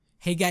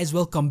Hey guys,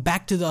 welcome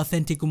back to the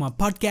Authentic Umar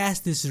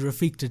podcast. This is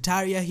Rafiq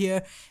Tataria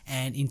here,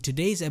 and in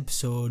today's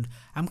episode,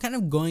 I'm kind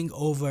of going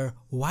over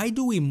why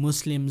do we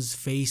Muslims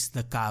face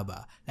the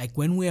Kaaba? Like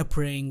when we are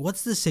praying,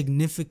 what's the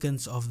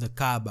significance of the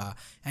Kaaba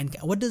and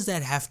what does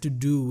that have to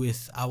do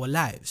with our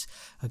lives?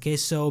 Okay,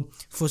 so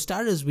for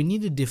starters, we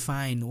need to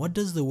define what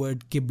does the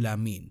word Qibla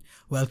mean?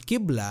 Well,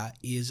 Qibla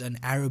is an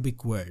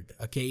Arabic word,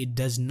 okay? It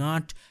does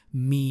not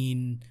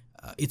mean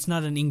it's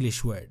not an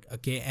English word,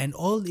 okay, and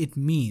all it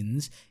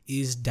means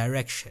is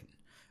direction.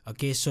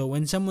 Okay, so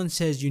when someone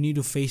says you need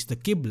to face the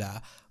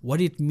Qibla,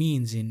 what it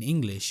means in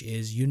English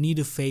is you need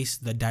to face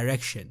the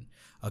direction.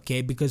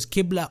 Okay, because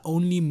Qibla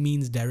only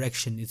means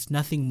direction, it's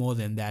nothing more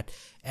than that,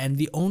 and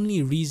the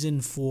only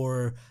reason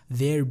for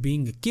there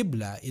being a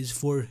Qibla is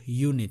for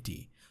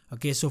unity.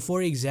 Okay, so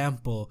for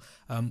example,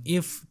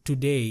 if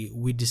today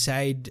we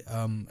decide,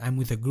 I'm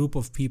with a group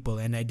of people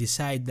and I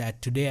decide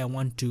that today I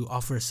want to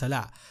offer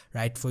Salah,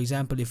 right? For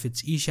example, if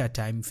it's Isha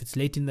time, if it's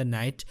late in the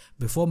night,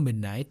 before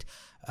midnight,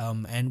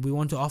 and we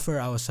want to offer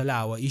our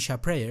Salah, our Isha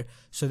prayer,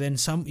 so then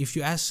if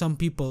you ask some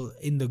people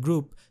in the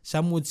group,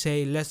 some would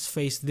say, let's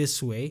face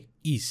this way,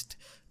 east.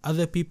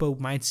 Other people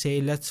might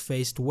say, let's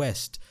face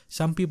west.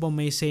 Some people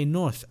may say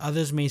north.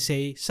 Others may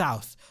say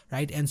south,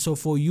 right? And so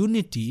for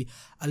unity,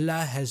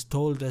 Allah has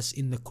told us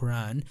in the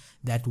Quran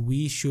that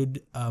we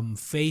should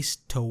face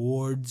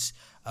towards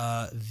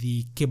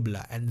the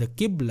Qibla. And the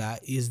Qibla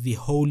is the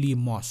holy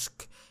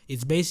mosque.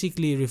 It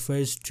basically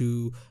refers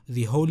to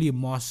the holy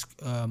mosque,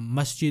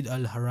 Masjid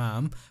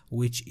al-Haram,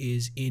 which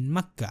is in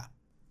Mecca.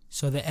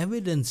 So the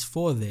evidence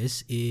for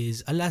this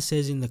is Allah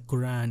says in the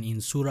Quran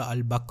in Surah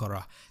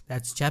Al-Baqarah,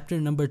 that's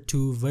chapter number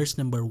 2, verse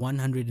number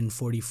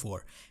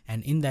 144.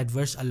 And in that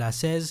verse Allah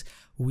says,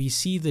 "We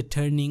see the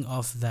turning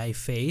of thy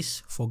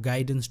face for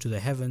guidance to the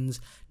heavens.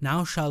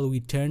 Now shall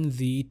we turn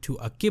thee to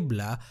a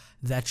Qibla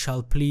that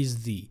shall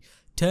please thee.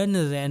 Turn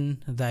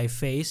then thy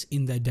face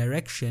in the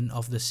direction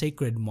of the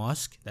sacred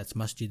mosque," that's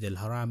Masjid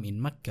al-Haram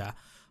in Mecca,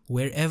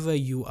 "wherever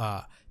you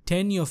are.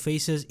 Turn your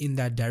faces in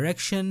that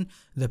direction.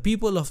 The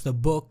people of the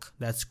book,"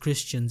 that's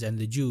Christians and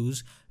the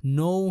Jews,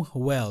 "know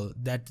well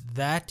that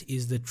that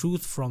is the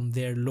truth from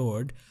their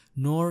Lord,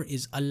 nor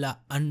is Allah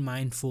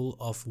unmindful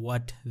of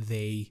what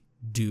they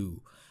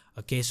do."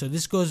 Okay, so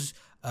this goes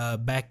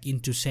back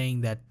into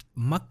saying that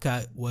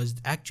Makkah was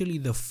actually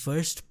the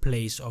first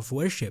place of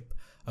worship.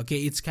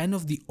 Okay, it's kind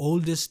of the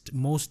oldest,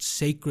 most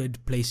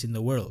sacred place in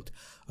the world.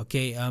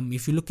 Okay,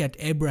 if you look at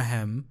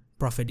Abraham,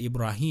 Prophet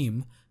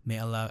Ibrahim, may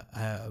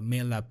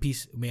Allah's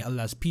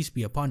peace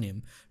be upon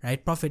him,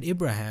 right? Prophet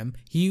Abraham,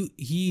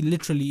 he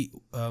literally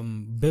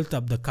built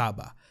up the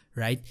Kaaba,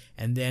 right?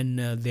 And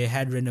then they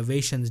had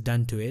renovations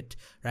done to it,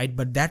 right?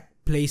 But that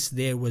place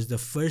there was the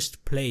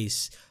first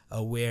place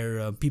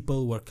where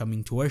people were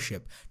coming to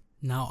worship.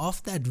 Now,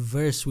 of that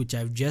verse which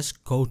I've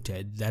just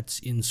quoted, that's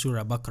in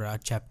Surah Baqarah,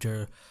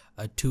 chapter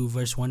 2,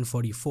 verse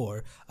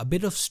 144, a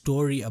bit of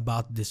story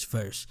about this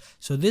verse.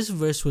 So this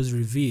verse was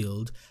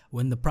revealed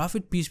when the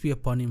Prophet, peace be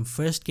upon him,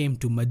 first came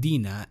to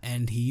Medina,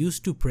 and he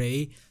used to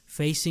pray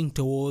facing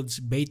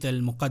towards Bayt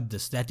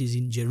al-Muqaddas, that is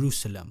in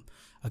Jerusalem.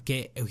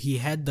 Okay, he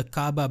had the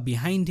Kaaba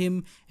behind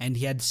him and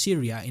he had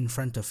Syria in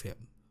front of him.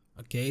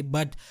 Okay,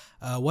 but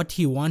what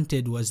he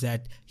wanted was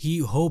that he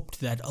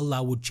hoped that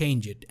Allah would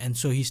change it, and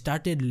so he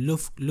started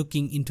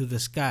looking into the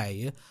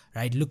sky,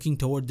 right, looking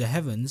toward the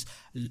heavens,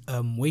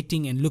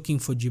 waiting and looking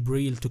for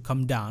Jibreel to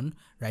come down,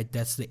 right?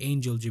 That's the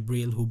angel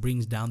Jibreel who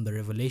brings down the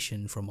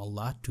revelation from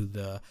Allah to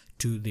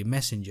the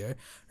messenger,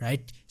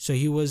 right? So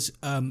he was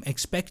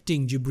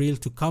expecting Jibreel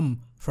to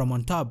come from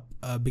on top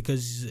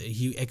because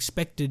he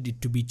expected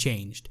it to be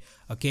changed.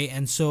 Okay,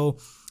 and so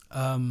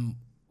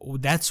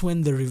that's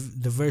when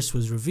the verse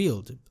was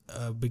revealed,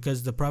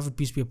 because the Prophet,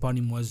 peace be upon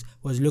him, was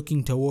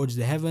looking towards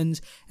the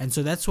heavens. And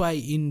so that's why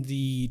in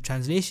the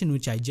translation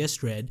which I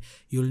just read,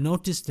 you'll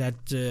notice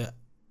that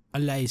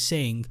Allah is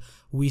saying,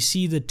 "We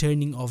see the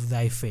turning of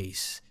thy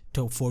face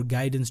for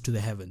guidance to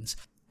the heavens."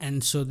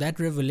 And so that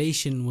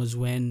revelation was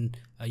when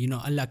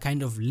Allah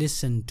kind of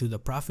listened to the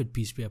Prophet,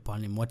 peace be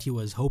upon him, what he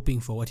was hoping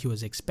for, what he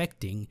was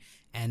expecting,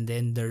 and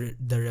then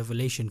the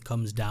revelation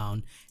comes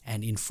down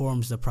and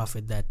informs the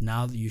Prophet that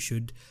now you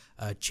should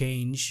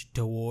change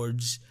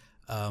towards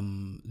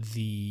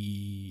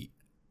the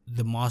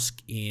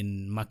mosque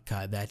in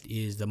Mecca, that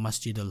is the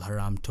Masjid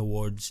al-Haram,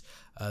 towards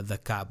the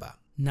Kaaba.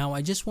 Now,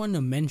 I just want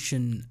to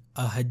mention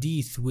a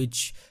hadith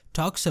which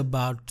talks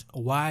about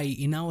why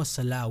in our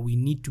salah we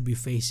need to be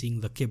facing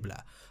the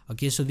Qibla.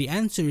 Okay, so the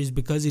answer is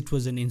because it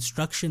was an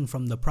instruction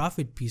from the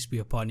Prophet, peace be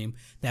upon him,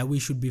 that we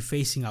should be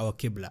facing our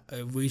Qibla.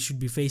 We should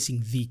be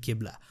facing the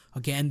Qibla.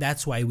 Okay, and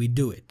that's why we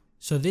do it.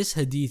 So this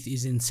hadith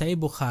is in Sahih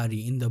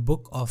Bukhari in the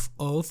book of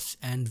Oaths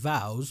and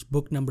Vows,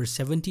 book number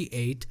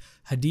 78,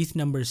 hadith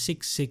number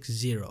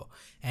 660.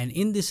 And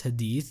in this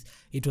hadith,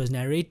 it was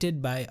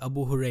narrated by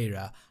Abu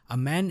Huraira. A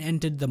man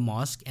entered the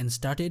mosque and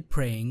started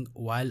praying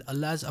while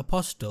Allah's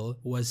apostle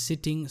was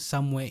sitting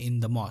somewhere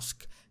in the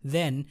mosque.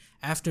 Then,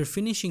 after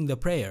finishing the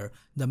prayer,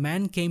 the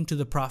man came to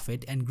the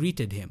Prophet and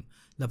greeted him.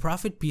 The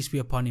Prophet, peace be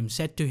upon him,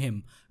 said to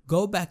him,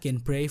 Go back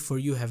and pray, for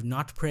you have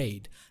not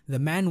prayed. The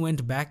man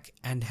went back,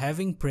 and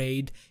having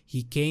prayed,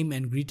 he came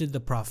and greeted the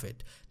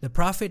Prophet. The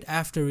Prophet,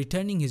 after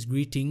returning his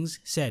greetings,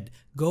 said,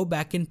 Go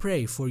back and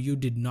pray, for you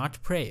did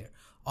not pray.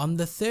 On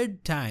the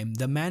third time,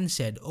 the man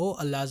said, O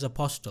Allah's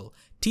Apostle,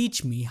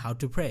 teach me how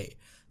to pray.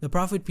 The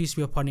Prophet, peace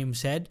be upon him,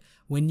 said,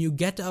 When you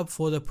get up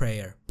for the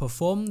prayer,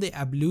 perform the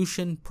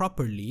ablution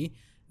properly,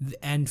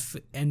 and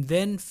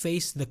then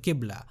face the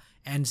Qibla,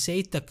 and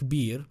say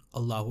Takbir,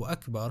 Allahu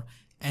Akbar,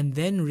 and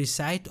then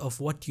recite of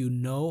what you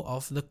know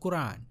of the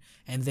Quran,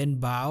 and then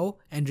bow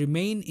and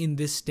remain in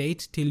this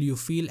state till you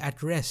feel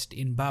at rest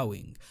in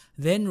bowing.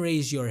 Then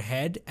raise your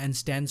head and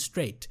stand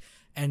straight,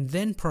 and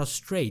then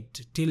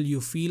prostrate till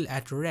you feel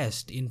at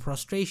rest in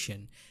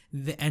prostration,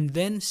 and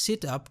then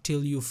sit up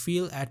till you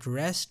feel at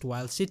rest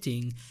while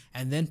sitting,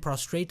 and then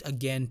prostrate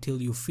again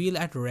till you feel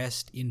at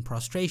rest in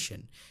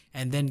prostration,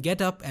 and then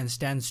get up and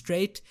stand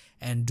straight,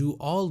 and do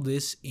all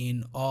this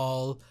in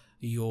all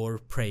your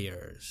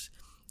prayers.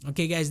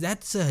 Okay guys,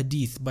 that's a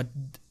hadith, but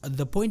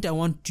the point I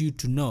want you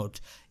to note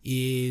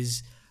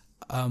is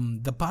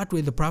the part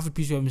where the Prophet,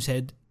 peace be upon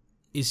him,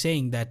 is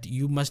saying that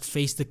you must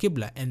face the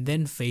Qibla and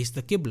then face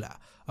the Qibla.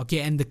 Okay,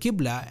 and the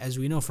Qibla, as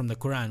we know from the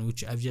Quran,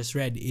 which I've just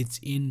read,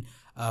 it's in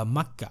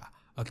Makkah.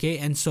 Okay,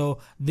 and so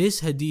this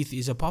hadith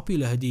is a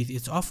popular hadith.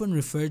 It's often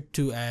referred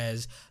to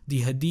as the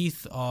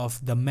hadith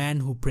of the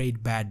man who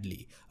prayed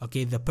badly.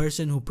 Okay, the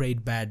person who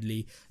prayed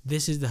badly.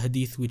 This is the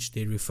hadith which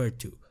they refer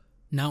to.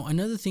 Now,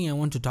 another thing I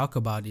want to talk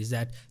about is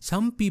that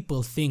some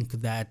people think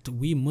that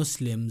we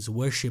Muslims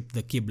worship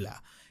the Qibla,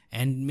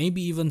 and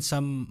maybe even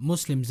some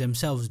Muslims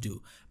themselves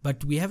do.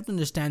 But we have to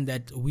understand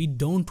that we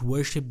don't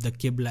worship the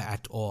Qibla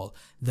at all.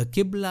 The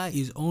Qibla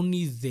is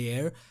only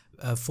there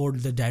for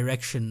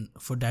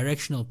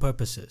directional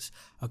purposes.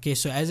 Okay,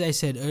 so as I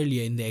said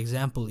earlier in the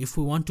example, if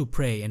we want to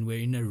pray and we're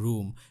in a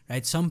room,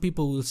 right, some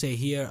people will say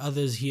here,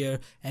 others here,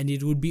 and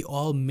it would be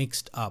all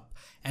mixed up.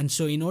 And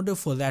so in order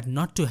for that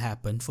not to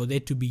happen, for there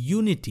to be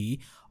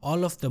unity,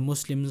 all of the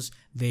Muslims,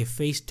 they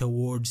face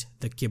towards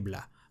the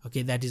Qibla.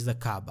 Okay, that is the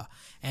Kaaba.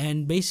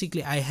 And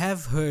basically, I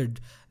have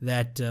heard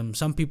that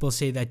some people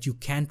say that you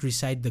can't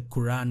recite the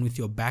Quran with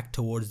your back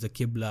towards the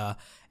Qibla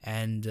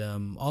and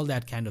all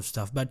that kind of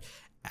stuff. But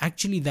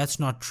actually, that's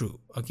not true.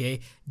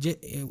 Okay,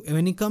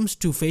 when it comes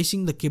to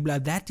facing the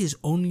Qibla, that is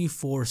only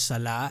for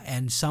Salah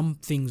and some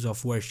things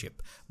of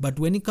worship. But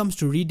when it comes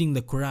to reading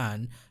the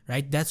Quran,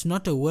 right, that's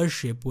not a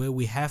worship where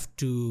we have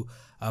to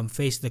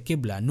face the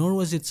Qibla, nor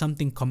was it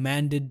something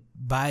commanded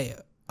by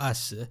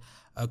us.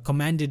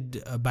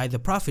 Commanded by the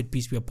Prophet,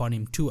 peace be upon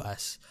him, to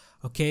us.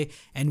 Okay,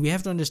 and we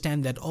have to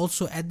understand that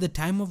also at the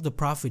time of the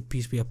Prophet,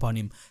 peace be upon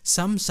him,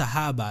 some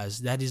Sahabas,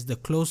 that is the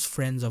close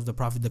friends of the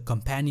Prophet, the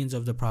companions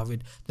of the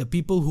Prophet, the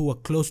people who were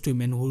close to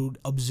him and who would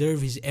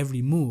observe his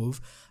every move,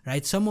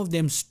 right, some of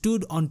them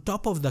stood on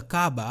top of the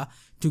Kaaba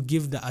to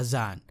give the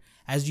azan.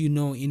 As you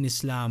know, in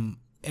Islam,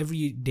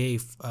 every day,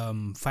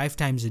 5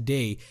 times a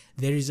day,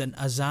 there is an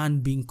azan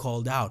being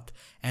called out,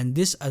 and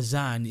this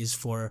azan is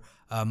for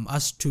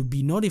us to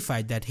be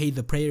notified that, hey,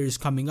 the prayer is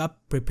coming up,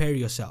 prepare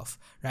yourself,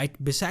 right?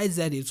 Besides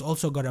that, it's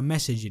also got a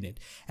message in it.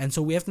 And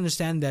so we have to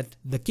understand that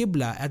the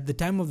Qibla, at the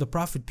time of the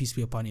Prophet, peace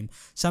be upon him,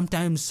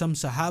 sometimes some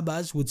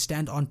Sahabas would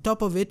stand on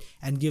top of it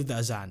and give the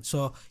azan.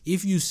 So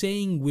if you're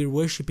saying we're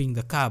worshipping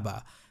the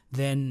Kaaba,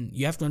 then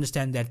you have to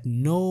understand that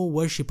no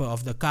worshipper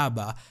of the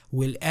Kaaba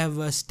will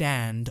ever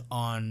stand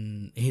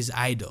on his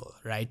idol,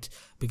 right?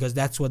 Because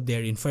that's what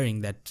they're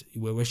inferring, that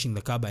we're worshiping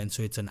the Kaaba and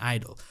so it's an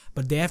idol.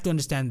 But they have to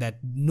understand that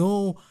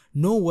no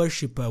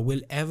worshipper will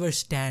ever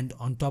stand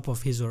on top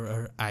of his or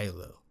her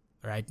idol,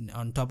 right?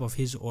 On top of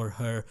his or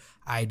her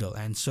idol.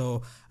 And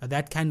so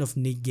that kind of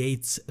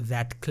negates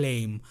that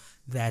claim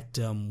that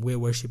we're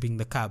worshipping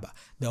the Kaaba.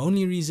 The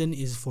only reason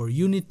is for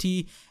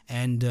unity,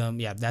 and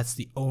yeah, that's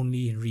the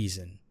only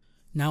reason.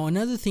 Now,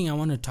 another thing I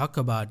want to talk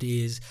about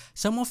is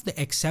some of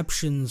the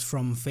exceptions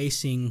from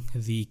facing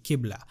the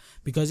Qibla,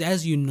 because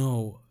as you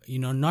know,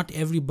 not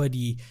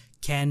everybody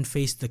can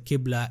face the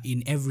Qibla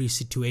in every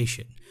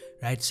situation,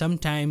 right?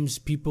 Sometimes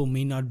people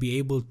may not be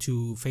able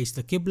to face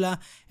the Qibla,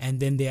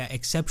 and then there are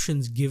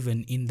exceptions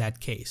given in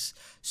that case.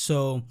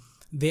 So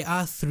there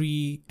are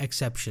 3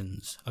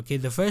 exceptions. Okay,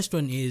 the first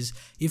one is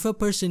if a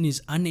person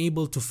is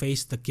unable to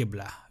face the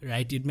Qibla,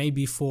 right? It may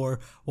be for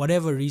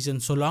whatever reason,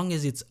 so long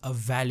as it's a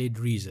valid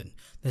reason.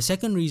 The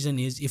second reason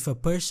is if a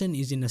person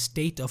is in a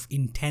state of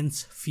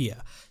intense fear.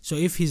 So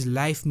if his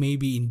life may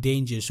be in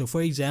danger. So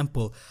for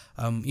example,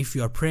 if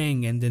you are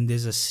praying and then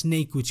there's a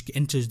snake which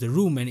enters the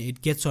room and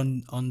it gets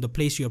on the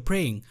place you're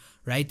praying,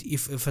 right?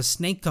 If a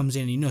snake comes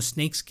in,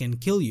 snakes can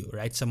kill you,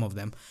 right? Some of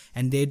them,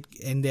 and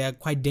they are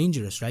quite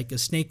dangerous, right? A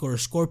snake or a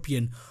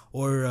scorpion,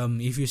 or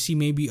if you see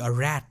maybe a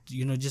rat,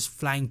 just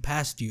flying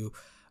past you,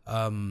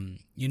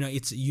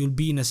 you'll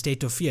be in a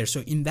state of fear.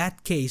 So in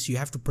that case, you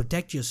have to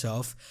protect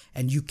yourself,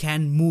 and you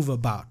can move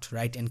about,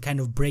 right? And kind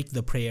of break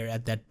the prayer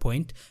at that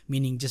point,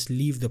 meaning just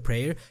leave the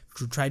prayer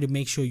to try to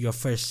make sure you're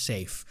first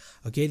safe.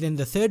 Okay, then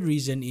the third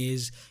reason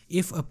is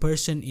if a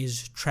person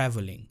is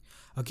traveling.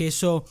 Okay,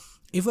 so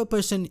if a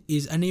person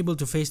is unable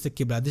to face the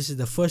Qibla, this is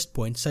the first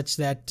point, such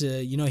that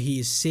he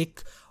is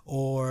sick,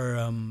 or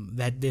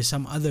that there's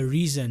some other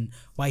reason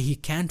why he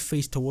can't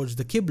face towards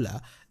the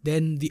Qibla,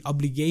 then the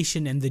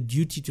obligation and the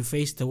duty to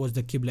face towards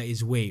the Qibla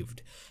is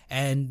waived.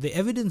 And the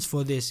evidence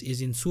for this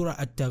is in Surah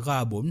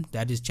At-Taghabun,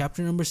 that is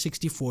chapter number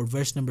 64,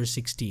 verse number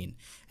 16.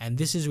 And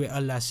this is where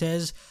Allah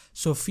says,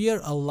 "So fear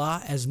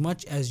Allah as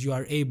much as you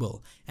are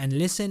able, and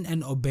listen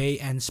and obey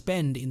and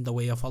spend in the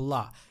way of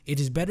Allah. It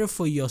is better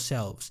for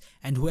yourselves.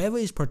 And whoever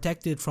is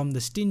protected from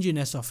the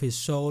stinginess of his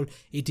soul,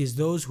 it is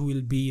those who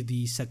will be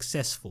the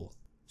successful."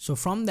 So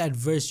from that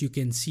verse you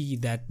can see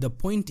that the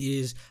point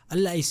is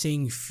Allah is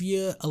saying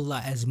fear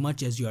Allah as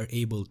much as you are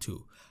able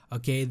to.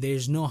 Okay,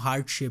 there's no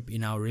hardship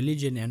in our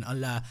religion, and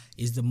Allah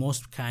is the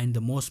most kind,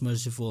 the most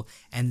merciful,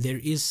 and there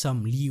is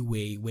some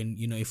leeway when,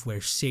 if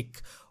we're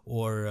sick,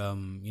 or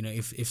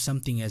if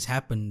something has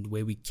happened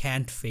where we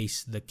can't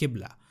face the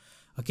Qibla.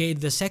 Okay,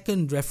 the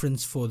second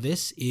reference for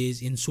this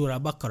is in Surah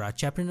Baqarah,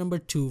 chapter number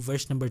 2,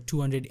 verse number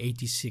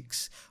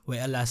 286,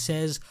 where Allah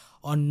says,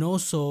 "On no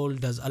soul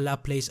does Allah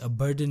place a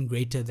burden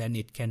greater than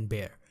it can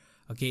bear."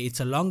 Okay, it's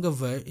a long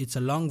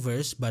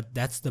verse, but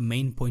that's the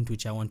main point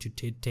which I want to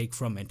take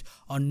from it.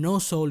 On no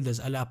soul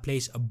does Allah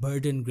place a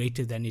burden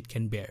greater than it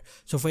can bear.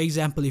 So for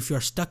example, if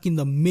you're stuck in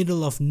the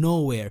middle of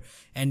nowhere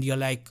and you're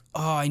like,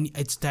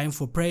 it's time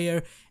for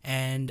prayer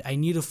and I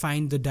need to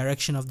find the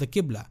direction of the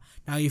Qibla.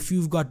 Now if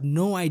you've got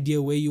no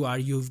idea where you are,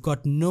 you've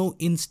got no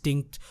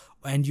instinct,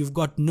 and you've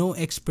got no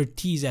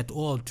expertise at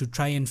all to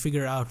try and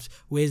figure out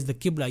where's the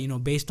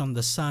Qibla, based on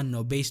the sun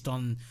or based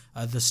on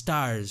the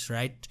stars,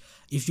 right?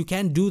 If you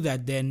can't do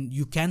that, then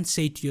you can't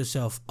say to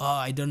yourself,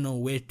 I don't know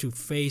where to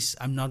face,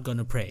 I'm not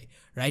gonna pray,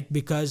 right?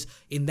 Because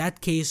in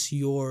that case,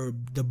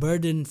 the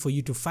burden for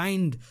you to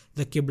find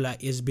the Qibla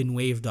is been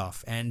waived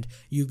off, and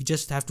you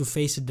just have to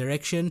face a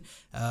direction,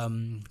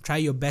 try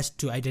your best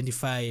to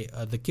identify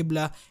the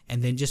Qibla,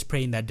 and then just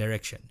pray in that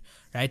direction.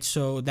 Right,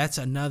 so that's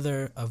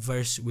another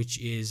verse which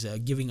is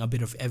giving a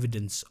bit of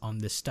evidence on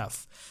this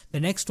stuff. The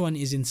next one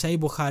is in Sahih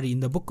Bukhari, in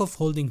the book of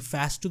holding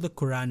fast to the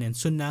Quran and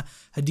Sunnah,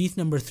 hadith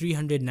number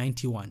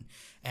 391.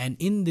 And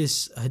in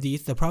this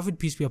hadith, the Prophet,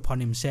 peace be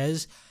upon him,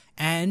 says,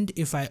 "And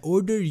if I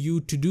order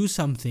you to do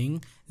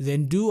something,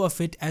 then do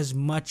of it as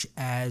much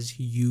as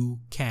you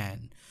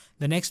can."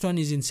 The next one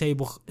is in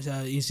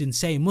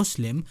Sahih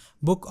Muslim,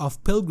 Book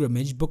of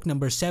Pilgrimage, book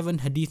number 7,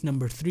 hadith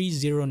number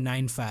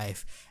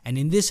 3095. And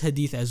in this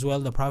hadith as well,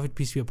 the Prophet,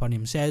 peace be upon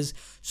him, says,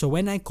 "So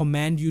when I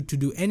command you to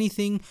do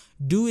anything,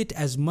 do it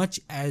as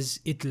much as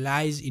it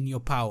lies in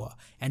your power.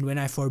 And when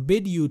I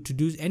forbid you to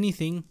do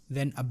anything,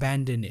 then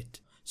abandon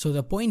it." So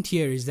the point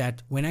here is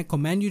that when I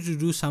command you to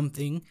do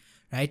something,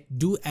 right,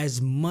 do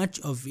as much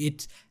of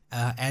it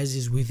as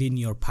is within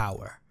your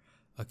power.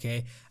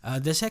 Okay,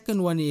 the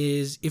second one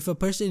is if a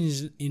person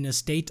is in a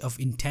state of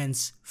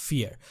intense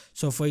fear.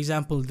 So for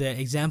example, the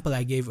example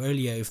I gave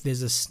earlier, if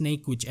there's a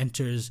snake which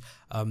enters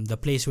the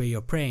place where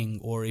you're praying,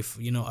 or if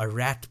a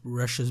rat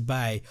rushes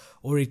by,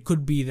 or it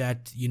could be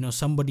that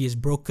somebody has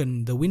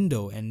broken the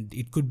window, and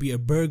it could be a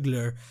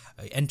burglar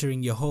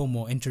entering your home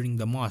or entering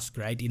the mosque,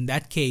 right? In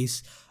that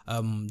case,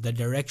 the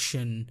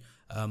direction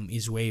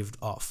is waived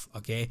off.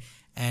 Okay,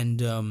 and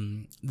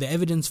the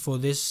evidence for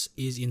this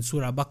is in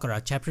Surah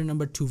Baqarah, chapter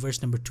number 2,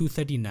 verse number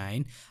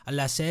 239.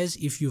 Allah says,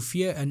 "If you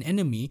fear an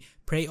enemy,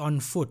 pray on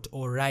foot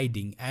or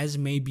riding, as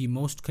may be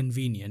most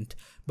convenient.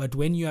 But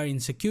when you are in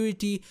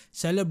security,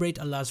 celebrate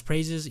Allah's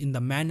praises in the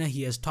manner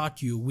He has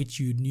taught you, which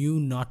you knew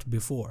not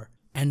before."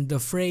 And the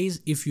phrase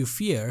 "if you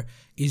fear"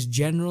 is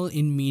general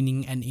in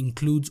meaning and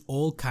includes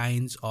all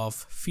kinds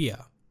of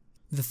fear.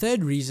 The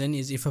third reason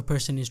is if a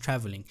person is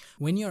traveling.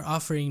 When you're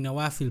offering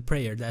nawafil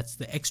prayer, that's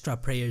the extra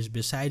prayers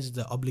besides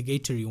the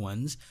obligatory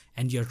ones,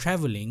 and you're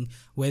traveling,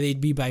 whether it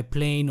be by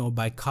plane or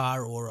by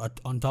car or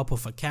on top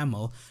of a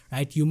camel,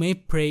 right? You may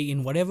pray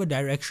in whatever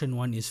direction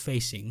one is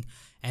facing,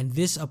 and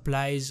this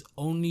applies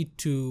only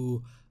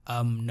to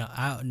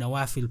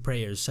nawafil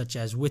prayers such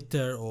as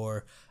witr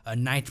or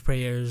night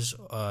prayers,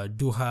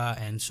 duha,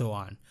 and so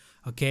on.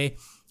 Okay,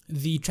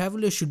 the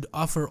traveler should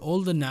offer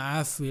all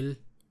nawafil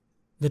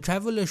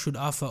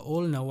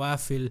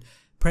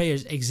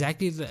prayers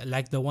exactly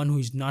like the one who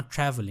is not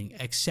traveling,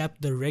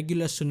 except the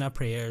regular sunnah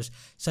prayers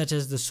such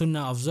as the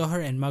sunnah of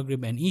Zohar and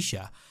Maghrib and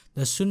Isha.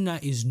 The sunnah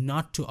is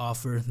not to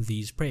offer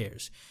these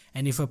prayers.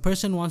 And if a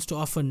person wants to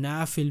offer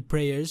nafil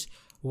prayers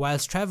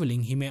whilst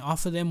traveling, he may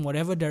offer them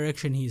whatever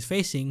direction he is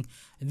facing.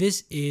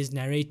 This is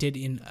narrated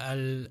in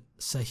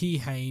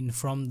Al-Sahihain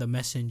from the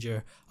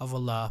Messenger of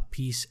Allah,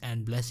 peace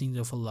and blessings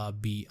of Allah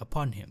be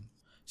upon him.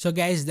 So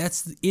guys,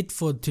 that's it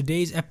for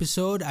today's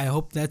episode. I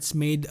hope that's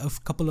made a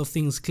couple of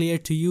things clear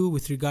to you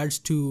with regards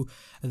to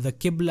the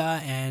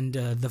Qibla and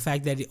the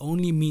fact that it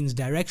only means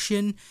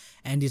direction,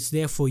 and it's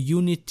there for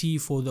unity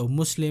for the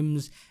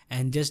Muslims,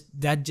 and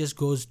that just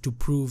goes to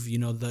prove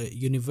the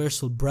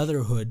universal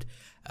brotherhood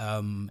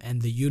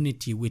and the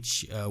unity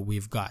which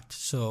we've got.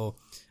 So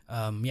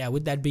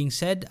with that being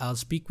said, I'll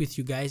speak with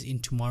you guys in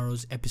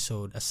tomorrow's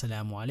episode.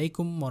 Assalamu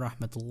alaikum wa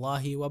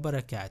rahmatullahi wa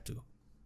barakatuh.